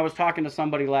 I was talking to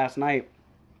somebody last night.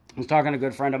 I was talking to a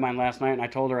good friend of mine last night, and I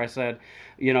told her, I said,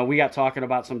 we got talking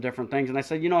about some different things. And I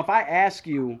said, if I ask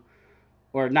you,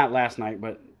 or not last night,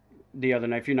 but the other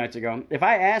night, a few nights ago, if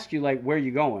I ask you, like, where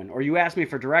you going, or you ask me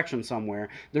for direction somewhere,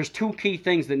 there's two key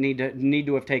things that need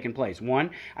to have taken place. One,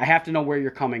 I have to know where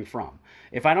you're coming from.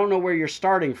 If I don't know where you're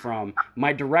starting from,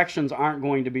 my directions aren't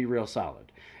going to be real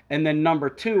solid. And then number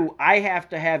two, I have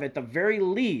to have, at the very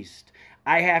least,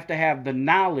 I have to have the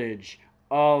knowledge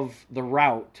of the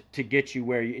route to get you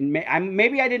where you...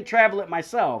 Maybe I didn't travel it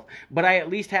myself, but I at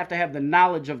least have to have the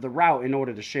knowledge of the route in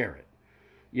order to share it.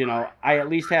 I at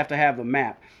least have to have the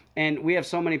map. And we have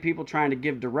so many people trying to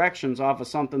give directions off of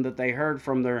something that they heard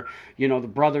from their, the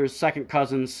brother's second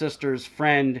cousin, sister's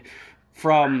friend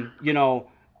from,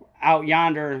 out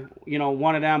yonder,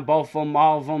 one of them, both of them,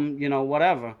 all of them,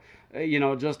 whatever,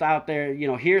 just out there,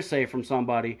 hearsay from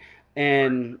somebody.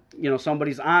 And,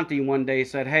 somebody's auntie one day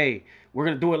said, hey, we're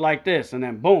going to do it like this. And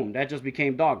then boom, that just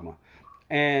became dogma.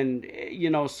 And,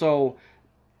 so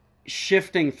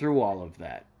shifting through all of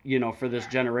that, for this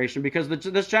generation, because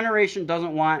this generation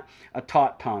doesn't want a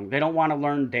taught tongue. They don't want to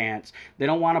learn dance. They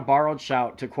don't want a borrowed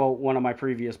shout, to quote one of my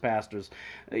previous pastors.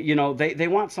 They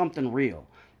want something real.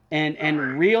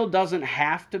 And real doesn't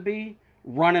have to be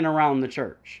running around the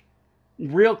church.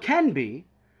 Real can be.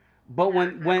 But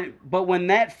when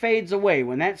that fades away,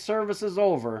 when that service is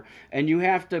over, and you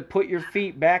have to put your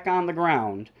feet back on the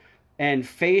ground and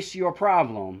face your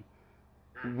problem,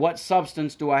 what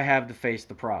substance do I have to face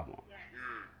the problem?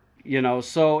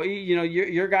 So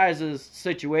your guys'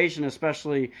 situation,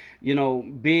 especially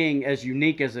being as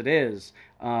unique as it is,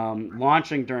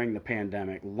 launching during the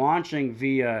pandemic, launching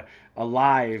via a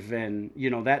live, and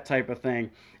that type of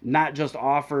thing, not just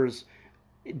offers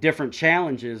different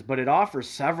challenges, but it offers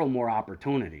several more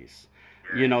opportunities,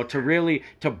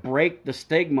 to break the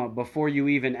stigma before you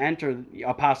even enter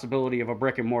a possibility of a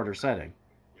brick and mortar setting.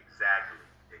 Exactly.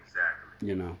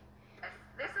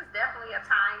 This is definitely a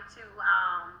time to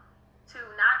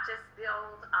not just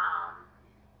build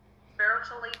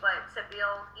spiritually, but to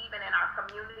build even in our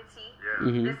community. Yeah.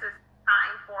 Mm-hmm. This is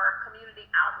time for community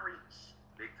outreach.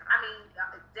 Big time. I mean,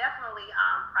 definitely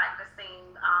practicing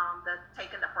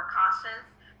taking the precautions,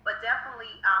 but definitely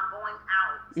going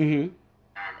out Mm-hmm.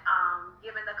 and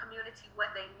giving the community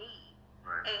what they need.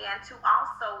 Right. And to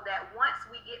also that once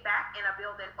we get back in a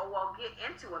building, get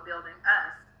into a building,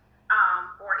 us,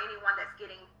 or anyone that's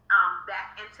getting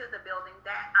back into the building,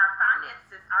 that our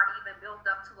finances are even built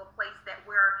up to a place that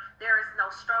where there is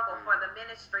no struggle for the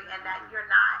ministry, and that you're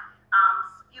not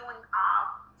spewing off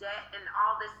debt and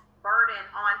all this burden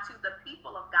onto the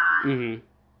people of God. Mm-hmm.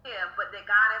 Yeah, but that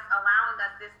God is allowing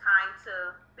us this time to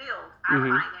build our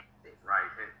Mm-hmm. finances. Right.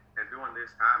 And during this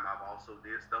time, I've also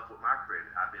did stuff with my credit.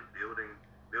 I've been building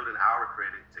our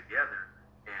credit together,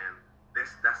 and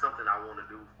that's something I want to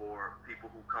do for people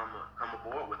who come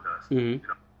aboard with us. Mm-hmm.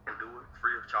 I can do it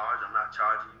free of charge. I'm not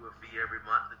charging you a fee every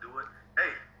month to do it. Hey,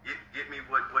 get me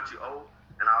what you owe,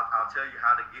 and I'll tell you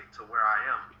how to get to where I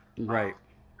am. Right.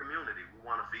 Community. We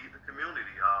want to feed the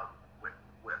community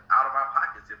with out of our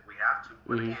pockets if we have to.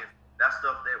 But Mm-hmm. again, that's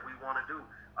stuff that we want to do.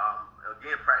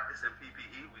 Again, practicing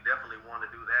PPE, we definitely want to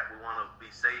do that. We want to be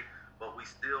safe, but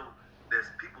there's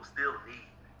people still need.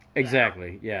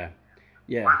 Exactly. Yeah.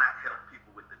 Why not help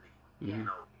people with the need? Mm-hmm.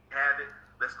 Have it.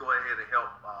 Let's go ahead and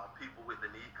help people with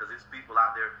the need, because there's people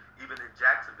out there, even in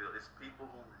Jacksonville, it's people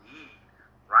who need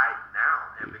right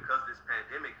now. And because this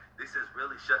pandemic, this has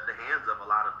really shut the hands of a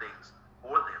lot of things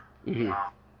for them. Mm-hmm.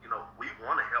 We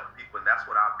want to help people, and that's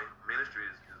what our ministry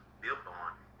is built on,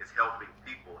 is helping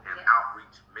people and Yes.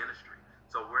 outreach ministry.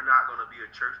 So we're not going to be a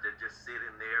church that just sit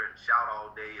in there and shout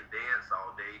all day and dance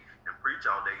all day and preach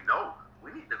all day. No,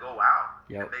 we need to go out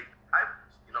Yep. and make disciples.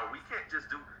 We can't just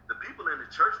do, the people in the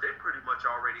church, they pretty much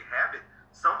already have it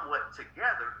somewhat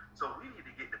together. So we need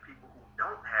to get the people who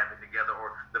don't have it together,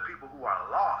 or the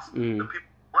lost. The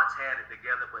people once had it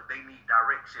together, but they need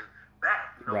direction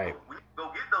back. You know, right. We need to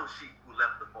go get those sheep who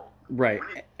left the fold. Right. We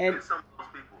need to and get some of those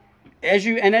people.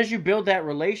 as you build that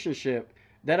relationship,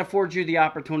 that affords you the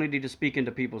opportunity to speak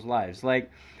into people's lives. Like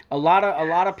a lot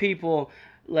of people,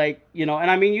 like, you know,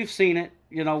 and I mean, you've seen it.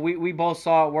 You know, we both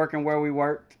saw it working where we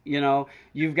worked. You know,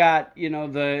 you've got, you know,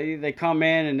 they come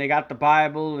in and they got the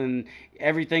Bible and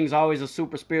everything's always a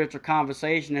super spiritual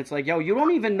conversation. It's like, yo, you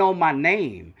don't even know my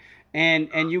name. And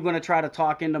you're going to try to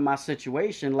talk into my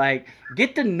situation. Like,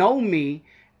 get to know me,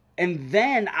 and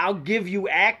then I'll give you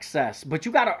access. But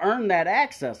you got to earn that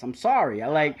access. I'm sorry. I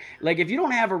like if you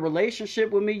don't have a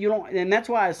relationship with me, you don't. And that's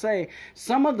why I say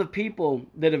some of the people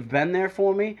that have been there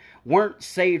for me weren't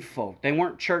saved folk. They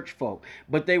weren't church folk.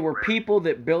 But they were people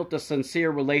that built a sincere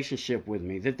relationship with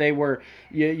me. That they were,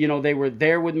 you know, they were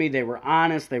there with me. They were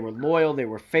honest. They were loyal. They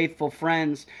were faithful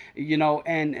friends. You know,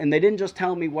 and they didn't just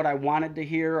tell me what I wanted to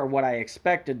hear or what I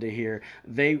expected to hear.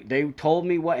 They told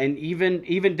me what. And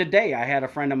even today, I had a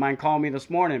friend of mine call me this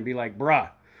morning and be like, bruh,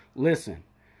 listen,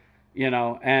 you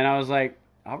know, and I was like,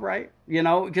 all right, you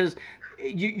know, because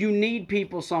you need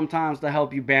people sometimes to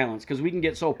help you balance, because we can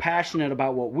get so passionate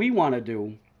about what we want to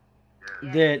do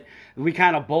that we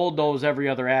kind of bulldoze every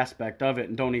other aspect of it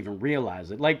and don't even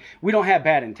realize it. Like, we don't have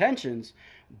bad intentions,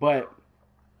 but,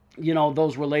 you know,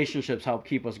 those relationships help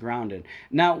keep us grounded.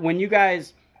 Now, when you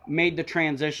guys made the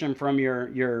transition from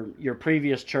your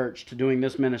previous church to doing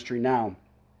this ministry now,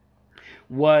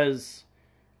 was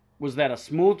that a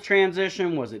smooth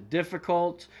transition? Was it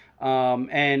difficult?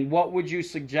 And what would you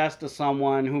suggest to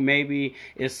someone who maybe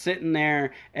is sitting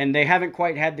there and they haven't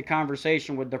quite had the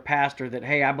conversation with their pastor that,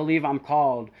 hey, I believe I'm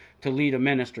called to lead a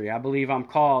ministry. I believe I'm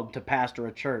called to pastor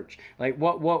a church. Like,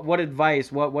 what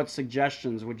advice, what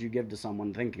suggestions would you give to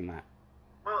someone thinking that?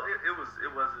 Well, it was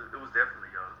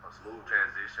definitely a smooth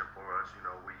transition for us. You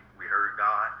know, we heard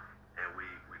God, and we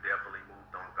definitely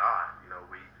moved on God. You know,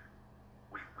 we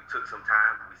took some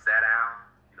time, we sat down,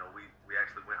 you know, we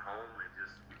actually went home and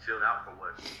just we chilled out for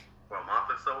a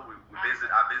month or so.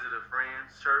 I visited a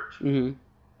friend's church. Mm-hmm.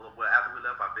 Well, after we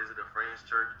left, I visited a friend's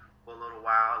church for a little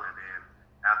while, and then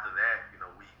after that, you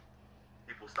know,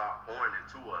 people start pouring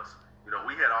into us. You know,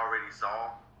 we had already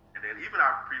saw, and then even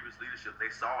our previous leadership,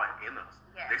 they saw it in us.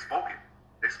 Yes. They spoke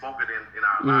it in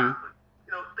our lives. But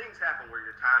you know, things happen where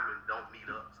your timing don't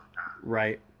meet up sometimes.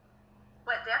 Right.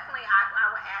 But definitely, I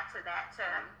would add to that,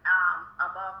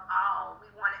 above all, we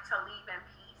wanted to leave in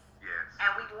peace. Yes. And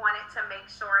we wanted to make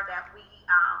sure that we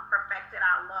perfected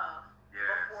our love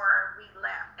before we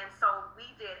left. And so we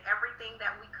did everything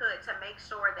that we could to make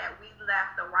sure that we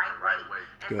left the right way.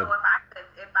 And Good. so if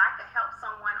I could help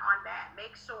someone on that,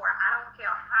 make sure, I don't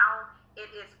care how it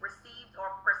is received or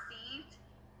perceived,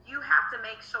 you have to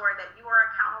make sure that you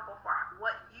are accountable for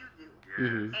what you do.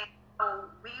 Mm-hmm. And so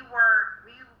we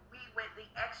went the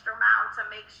extra mile to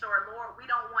make sure, Lord, we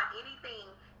don't want anything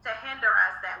to hinder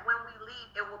us, that when we leave,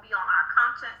 it will be on our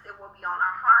conscience, it will be on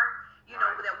our heart, you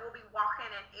know, that we'll be walking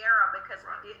in error because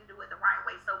we didn't do it the right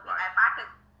way. So if I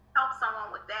could help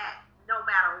someone with that, no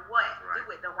matter what, do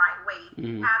it the right way.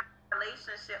 Mm-hmm. Have a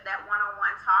relationship, that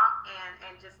one-on-one talk,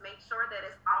 and just make sure that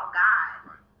it's all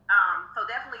God. So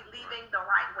definitely leaving the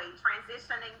right way,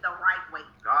 transitioning the right way.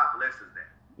 God blesses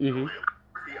that. Mm-hmm.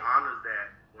 He honors that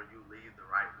when you leave the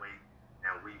right way,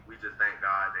 and we just thank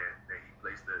God that He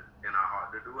placed it in our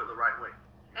heart to do it the right way.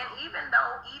 And even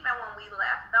when we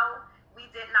left, though, we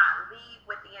did not leave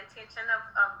with the intention of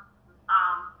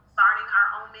starting our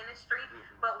own ministry.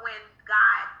 Mm-hmm. But when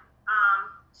God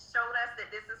showed us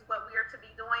that this is what we are to be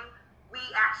doing, we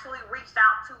actually reached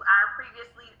out to our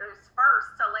previous leaders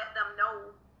first to let them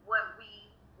know what we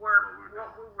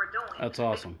were doing. That's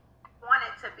awesome. We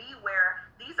wanted to be where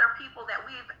these are people that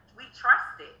we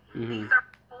trusted. Mm-hmm. These are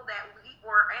people that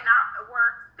were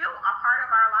still a part of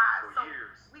our lives. For so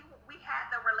years. we had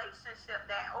the relationship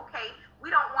that, okay, we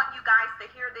don't want you guys to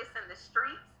hear this in the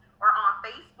streets or on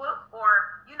Facebook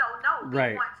or, we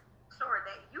Right. want to make sure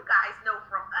that you guys know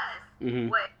from us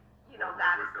what,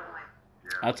 God is doing. Yeah.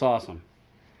 That's awesome.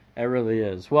 It really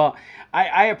is. Well,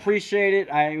 I appreciate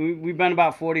it. We've been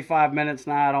about 45 minutes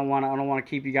now. I don't want to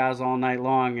keep you guys all night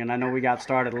long, and I know we got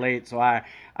started late, so I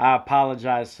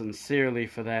apologize sincerely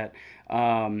for that.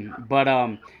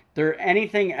 But there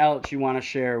anything else you want to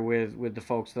share with the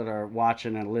folks that are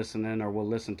watching and listening, or will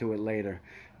listen to it later?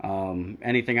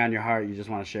 Anything on your heart you just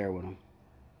want to share with them?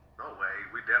 No way.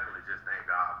 We definitely just thank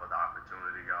God for the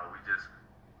opportunity, y'all.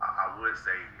 I would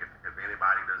say if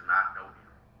anybody does not know Him,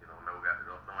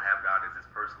 don't have God as his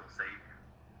personal savior,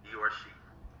 he or she,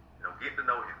 get to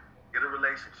know Him, get a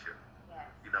relationship, Yes.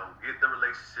 get the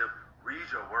relationship, read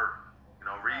your word,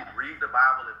 Read the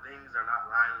Bible. If things are not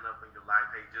lining up in your life,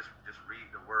 hey, just read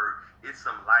the Word. It's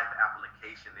some life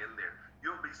application in there.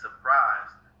 You'll be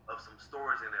surprised of some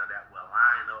stories in there that will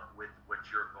line up with what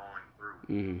you're going through.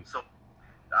 Mm-hmm. So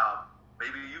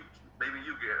maybe you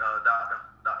get Dr.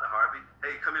 Harvey.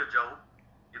 Hey, come here, Job.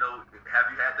 Have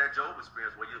you had that Job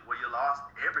experience where you lost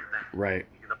everything? Right.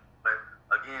 But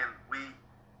again, we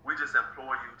just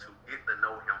implore you to get to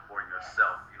know Him for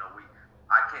yourself.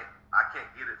 I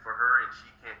can't get it for her, and she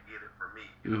can't get it for me.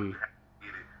 You have to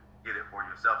get it for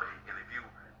yourself. And if you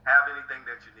have anything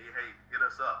that you need, hey, hit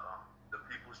us up. The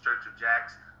People's Church of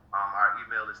Jax. Our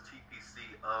email is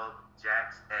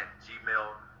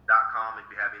tpcofjax@gmail.com. If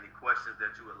you have any questions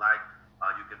that you would like,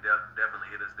 you can definitely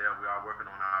hit us there. We are working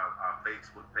on our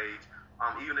Facebook page.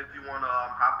 Even if you want to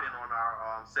hop in on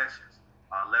our sessions,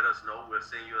 let us know. We'll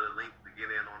send you a link to get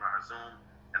in on our Zoom.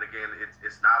 And again,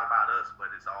 it's not about us,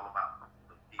 but it's all about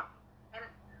the people. And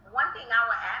one thing I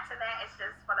would add to that is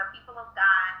just for the people of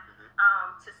God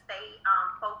to stay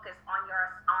focused on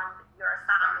your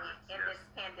assignment in this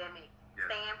pandemic. Yes.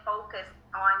 Staying focused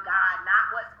on God,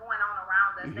 not what's going on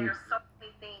around us. There's so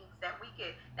many things that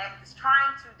that is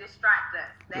trying to distract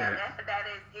us.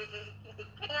 It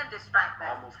can distract us.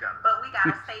 Almost got it. But we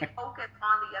gotta stay focused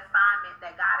on the assignment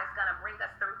that God is gonna bring us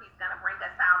through. He's gonna bring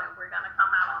us out, and we're gonna come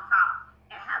out on top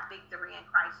and have victory in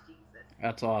Christ Jesus.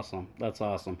 That's awesome. That's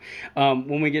awesome.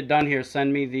 When we get done here,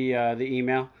 send me the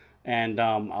email, and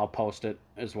I'll post it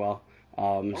as well,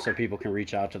 so people can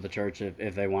reach out to the church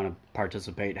if they want to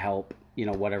participate, help,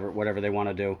 whatever they want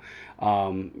to do.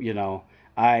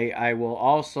 I will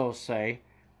also say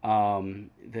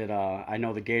that I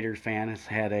know the Gators fan has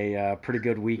had a pretty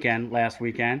good weekend last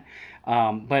weekend,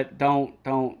 but don't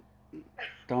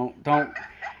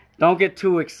get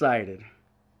too excited.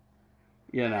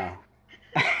 I'm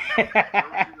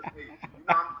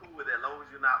cool with that. As long as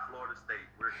you're not Florida State,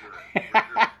 we're good.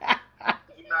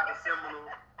 You're not a Seminole.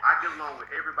 I get along with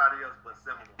everybody else but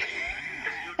Seminole.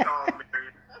 It's you, Charles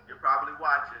Marion. You're probably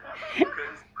watching.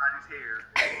 Cutting somebody's hair.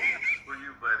 For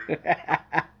you, buddy.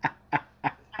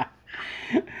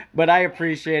 But I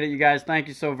appreciate it, you guys. Thank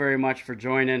you so very much for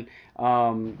joining.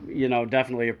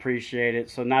 Definitely appreciate it.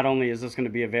 So not only is this going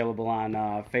to be available on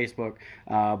Facebook,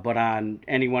 but on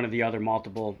any one of the other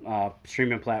multiple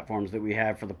streaming platforms that we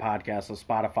have for the podcast, so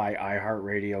Spotify,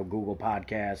 iHeartRadio, Google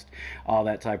Podcast, all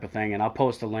that type of thing. And I'll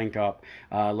post a link up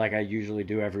like I usually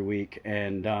do every week.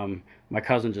 And my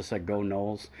cousin just said, "Go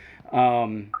Noles."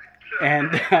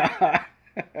 And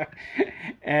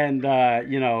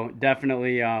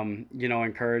definitely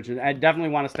encourage it. I definitely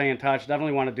want to stay in touch,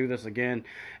 definitely want to do this again.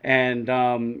 And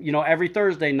every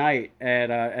Thursday night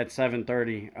at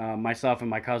 7:30, myself and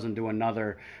my cousin do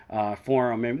another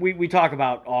forum, and we talk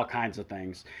about all kinds of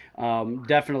things.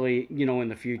 Definitely in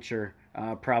the future,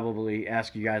 probably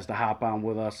ask you guys to hop on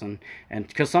with us, and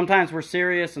because sometimes we're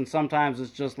serious and sometimes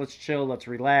it's just let's chill, let's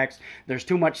relax. There's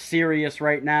too much serious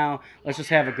right now, let's just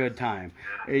have a good time,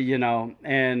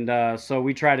 and so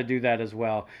we try to do that as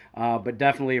well. But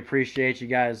definitely appreciate you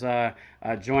guys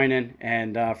joining,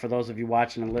 and for those of you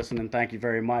watching and listening, thank you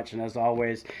very much. And as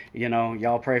always,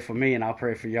 y'all pray for me and I'll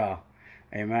pray for y'all.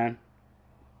 Amen.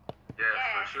 Yes,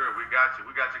 for sure. We got you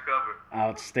covered.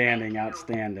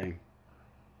 Outstanding.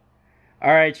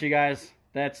 All right, you guys.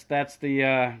 That's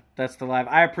the live.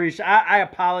 I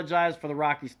apologize for the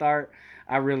rocky start.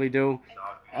 I really do.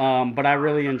 But I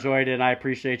really enjoyed it, and I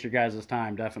appreciate your guys'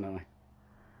 time, definitely.